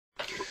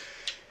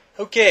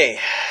Okay,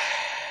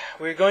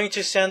 we're going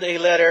to send a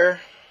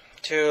letter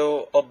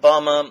to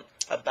Obama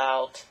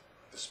about,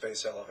 The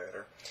space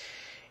elevator.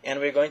 and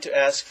we're going to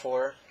ask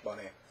for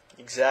Money.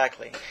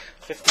 exactly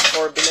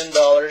 $54 billion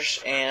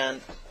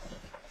and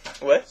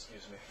what?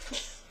 Excuse me.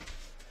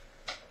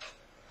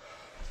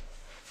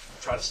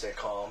 Try to stay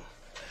calm.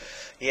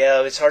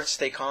 Yeah, it's hard to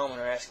stay calm when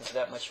we're asking for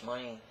that much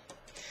money.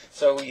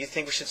 So you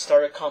think we should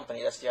start a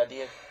company? That's the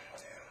idea.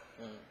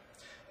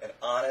 An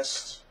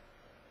honest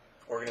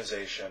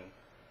organization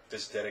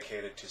is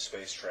dedicated to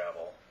space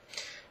travel.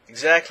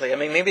 Exactly. I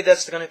mean, maybe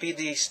that's going to be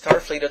the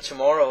Starfleet of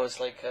tomorrow. It's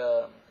like,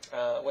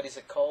 what is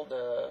it called?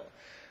 The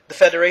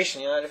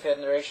Federation, United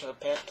Federation of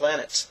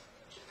Planets.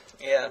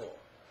 Yeah. Cool.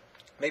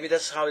 Maybe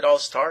that's how it all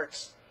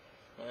starts.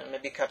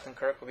 Maybe Captain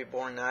Kirk will be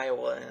born in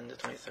Iowa in the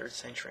 23rd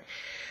century.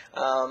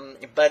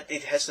 But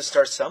it has to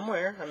start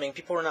somewhere. I mean,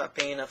 people are not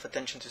paying enough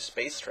attention to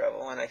space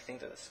travel, and I think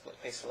that the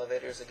space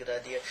elevator is a good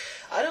idea.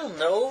 I don't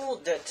know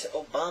that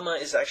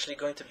Obama is actually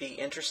going to be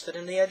interested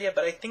in the idea,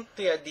 but I think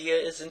the idea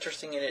is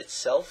interesting in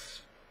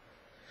itself.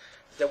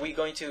 That we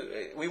want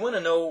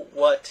to know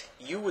what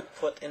you would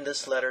put in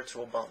this letter to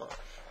Obama,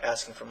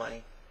 asking for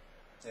money.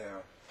 Yeah.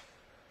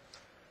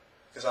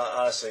 Because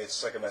honestly,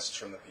 it's like a message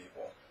from the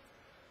people.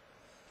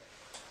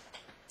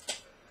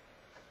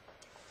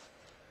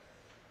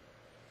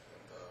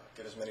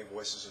 Get as many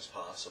voices as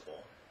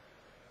possible.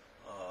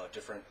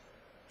 Different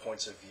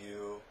points of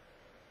view.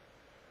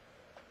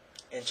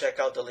 And check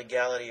out the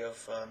legality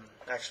of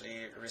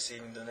actually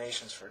receiving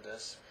donations for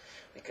this,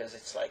 because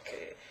it's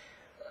like,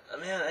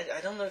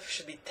 I don't know if it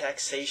should be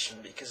taxation,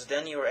 because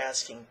then you're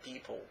asking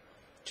people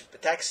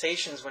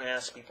taxation is when you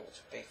ask people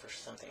to pay for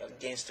something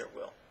against their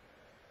will.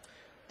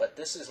 But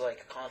this is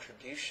like a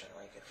contribution,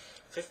 like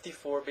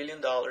 $54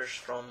 billion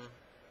from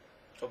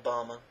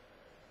Obama,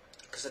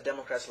 because the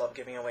Democrats love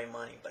giving away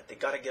money, but they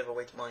gotta give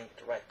away money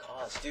to the right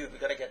cause, dude. We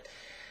gotta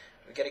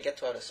get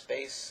to outer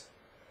space.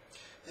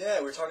 Yeah,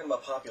 we were talking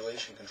about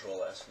population control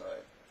last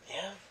night.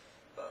 Yeah.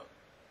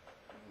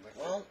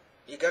 Well,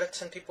 you gotta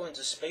send people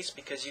into space,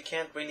 because you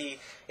can't really,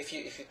 if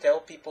you tell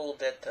people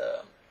that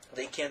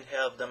they can't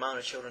have the amount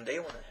of children they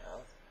want to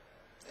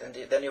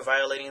have, then you're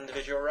violating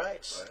individual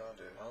rights. Right on,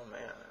 dude. Oh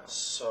man.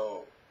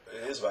 So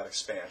it is about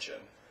expansion.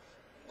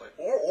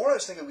 Or I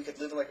was thinking we could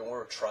live in like a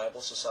more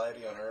tribal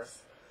society on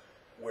Earth,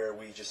 where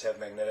we just have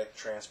magnetic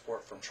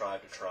transport from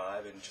tribe to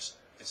tribe, and just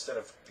instead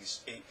of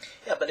these 8.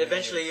 Yeah, but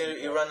eventually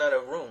you run out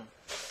of room.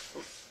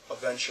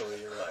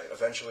 Eventually, you're right.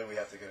 Eventually, we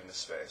have to get into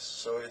space.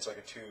 So it's like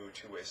a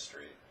two-way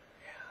street.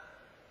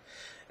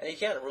 And you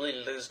can't really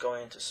lose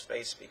going into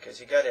space, because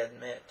you got to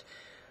admit,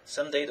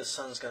 someday the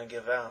sun's going to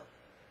give out.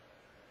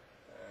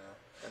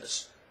 Yeah. And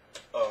it's,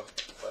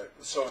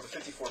 so the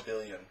 54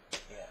 billion.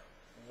 Yeah.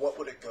 What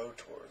would it go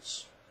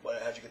towards?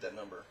 How'd you get that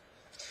number?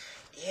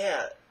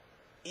 Yeah.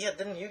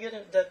 Didn't you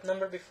get that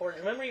number before?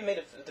 Remember you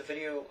made the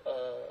video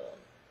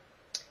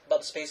about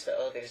the space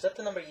elevator? Is that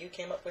the number you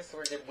came up with,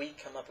 or did we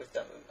come up with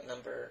that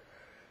number?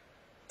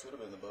 Could have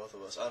been the both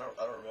of us. I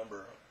don't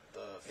remember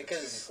the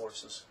fixed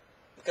forces.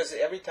 Because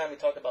every time we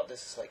talk about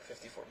this, it's like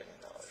 $54 billion.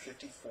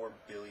 $54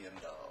 billion.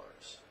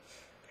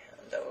 Yeah,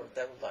 that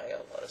would buy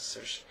a lot of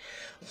sushi.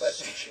 But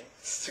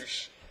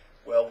sushi.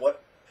 Well,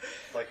 what?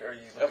 Like, are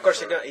you? Of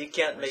course, you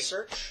can't make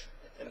research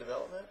and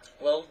development.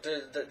 Well,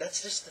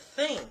 that's just the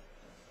thing.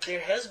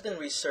 There has been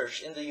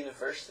research in the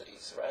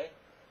universities, right?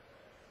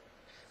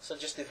 So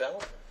just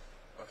develop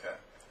it. Okay.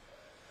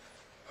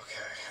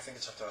 I think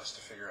it's up to us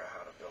to figure out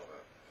how to build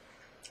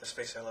it. The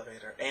space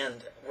elevator.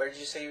 And where did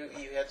you say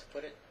you had to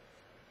put it?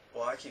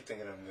 Well, I keep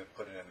thinking of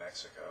putting it in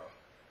Mexico.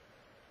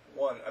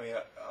 One,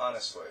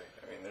 honestly,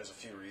 there's a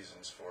few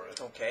reasons for it.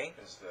 Okay.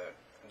 Is that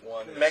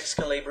one?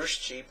 Mexican labor is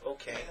cheap.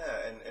 Okay.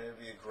 Yeah, and it'd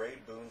be a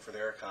great boon for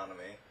their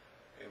economy.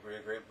 It'd be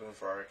a great boon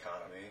for our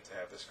economy to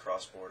have this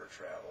cross-border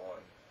travel,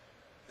 and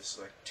this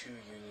like 2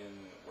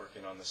 union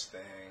working on this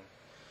thing.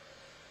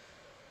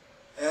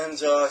 And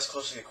it's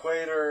close to the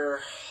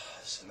equator,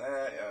 this and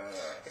that.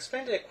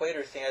 Explain the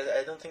equator thing.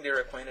 I don't think they're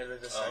acquainted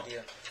with this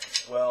idea.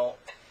 Well,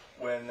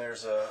 when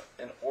there's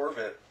an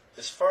orbit,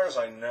 as far as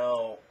I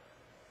know,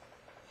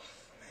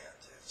 man,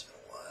 dude, it's been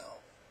a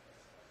while.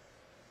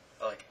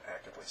 I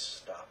actively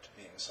stopped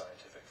being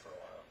scientific for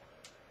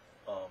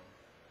a while.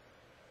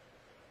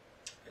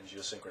 In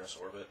geosynchronous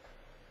orbit,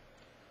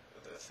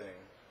 the thing.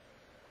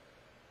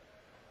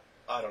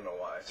 I don't know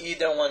why. You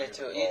don't want it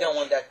to. You don't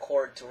want that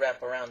cord to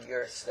wrap around the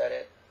Earth. Is that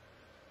it?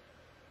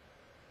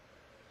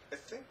 I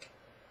think.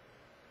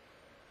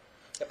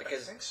 Yeah,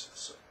 because I think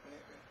so,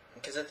 maybe.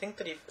 Because I think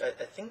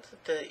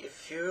that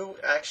if you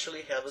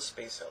actually have a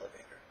space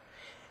elevator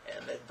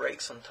and it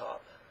breaks on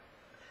top,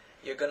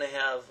 you're gonna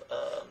have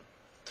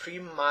 3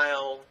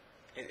 mile.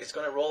 It's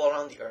gonna roll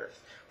around the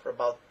Earth for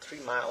about 3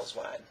 miles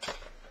wide.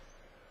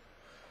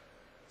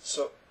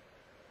 So,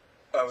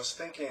 I was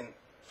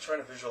trying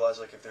to visualize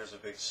like if there's a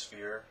big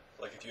sphere,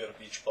 like if you had a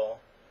beach ball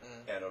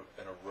and a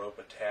rope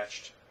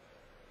attached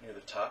near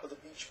the top of the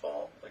beach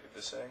ball, like at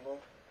this angle,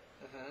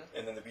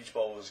 and then the beach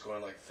ball was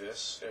going like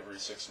this every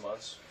 6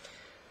 months.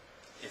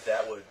 If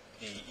that would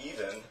be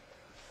even,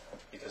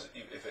 because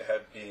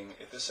being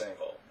at this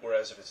angle.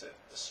 Whereas if it's at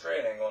a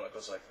straight angle and it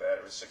goes like that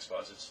every 6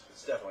 months,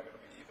 it's definitely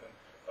going to be even.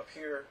 Up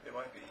here, it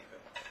might be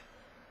even.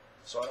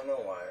 So I don't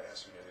know why it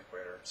has to be near the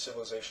equator.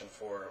 Civilization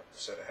 4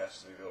 said it has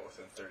to be built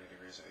within 30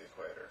 degrees of the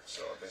equator,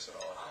 so I base it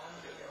all off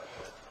of the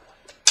equator.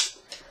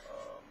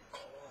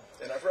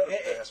 And I've read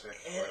it has to be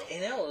equatorial.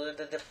 You know,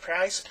 the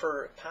price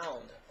per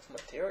pound of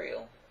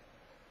material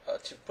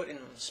to put in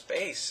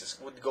space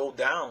would go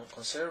down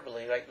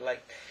considerably.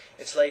 Like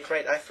it's like,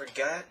 right, I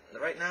forgot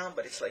right now,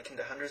 but it's like in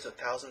the hundreds of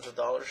thousands of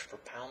dollars per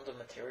pound of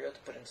material to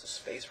put into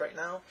space right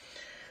now.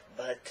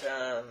 But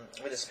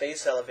with a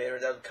space elevator,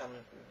 that would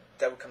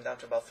come down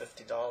to about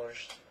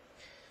 $50.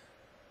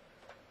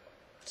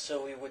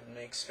 So we would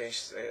make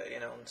space,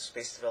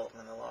 space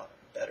development a lot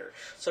better.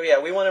 So yeah,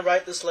 we want to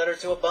write this letter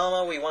to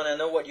Obama. We want to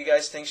know what you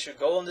guys think should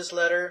go in this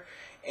letter,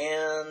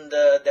 and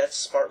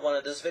that's part 1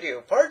 of this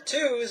video. Part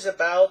 2 is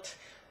about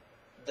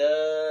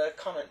the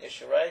comment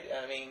issue, right?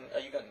 I mean,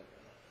 are you going?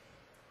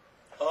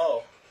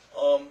 Oh,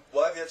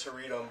 well, I've yet to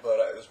read them, but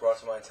it was brought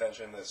to my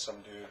attention that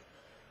some dude,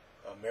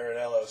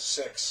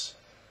 Marinello6,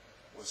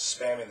 was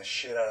spamming the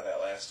shit out of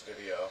that last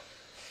video.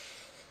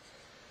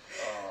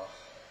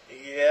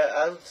 Yeah,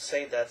 I would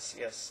say that's,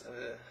 yes.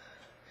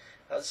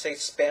 I would say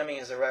spamming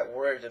is the right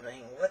word. I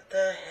mean, what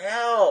the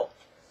hell?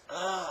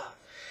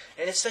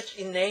 And it's such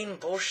inane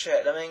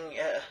bullshit. I mean,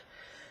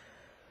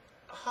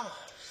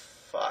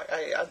 fuck.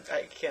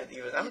 I can't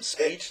even. I'm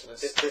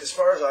speechless. As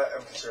far as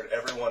I'm concerned,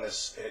 everyone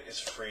is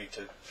free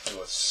to do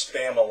a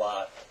spam a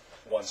lot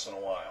once in a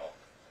while.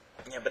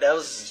 Yeah, but that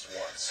was at least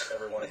once.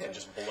 Everyone can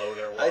just blow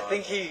their wad. I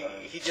think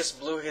he just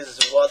blew his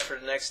wad for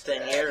the next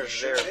 10 years. He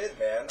sure did,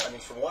 man. I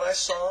mean, from what I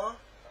saw,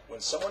 when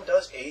someone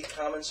does 8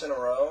 comments in a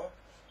row,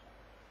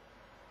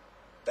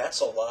 that's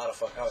a lot of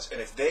fucking comments.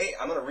 And if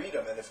I'm going to read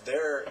them, and if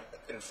they're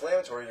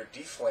inflammatory or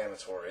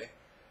deflammatory,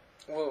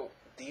 well,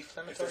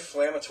 deflammatory? If they're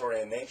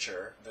inflammatory in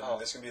nature, then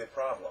this can be a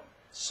problem.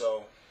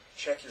 So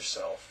check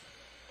yourself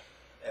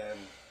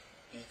and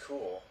be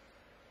cool.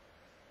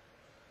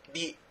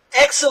 Be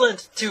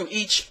excellent to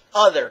each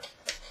other.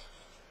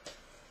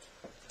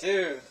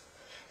 Dude.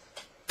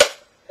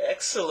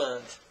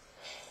 Excellent.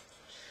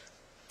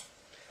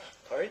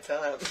 Party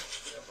time.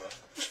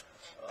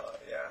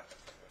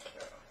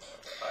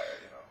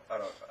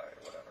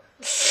 Whatever.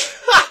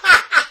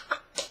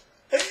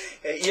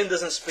 Hey, Ian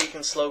doesn't speak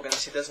in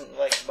slogans. He doesn't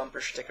like bumper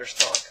stickers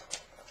talk.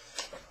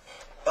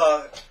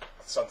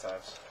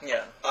 Sometimes.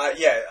 Yeah.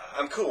 Yeah,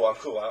 I'm cool.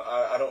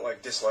 I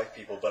don't dislike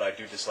people, but I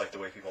do dislike the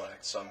way people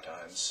act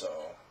sometimes.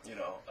 So,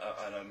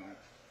 and I'm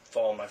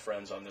following my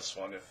friends on this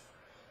one. If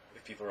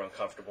people are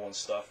uncomfortable and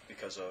stuff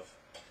because of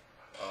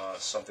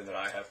something that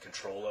I have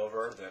control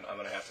over, then I'm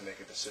going to have to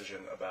make a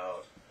decision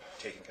about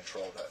taking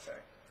control of that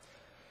thing.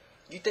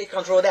 You take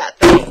control of that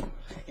thing.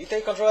 You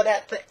take control of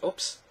that thing.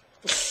 Oops.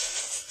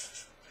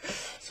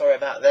 Sorry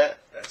about that.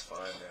 That's fine,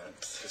 man.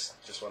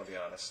 Just want to be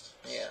honest.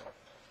 Yeah.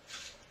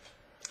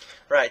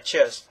 Right,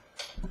 cheers.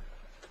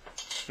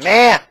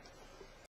 Man!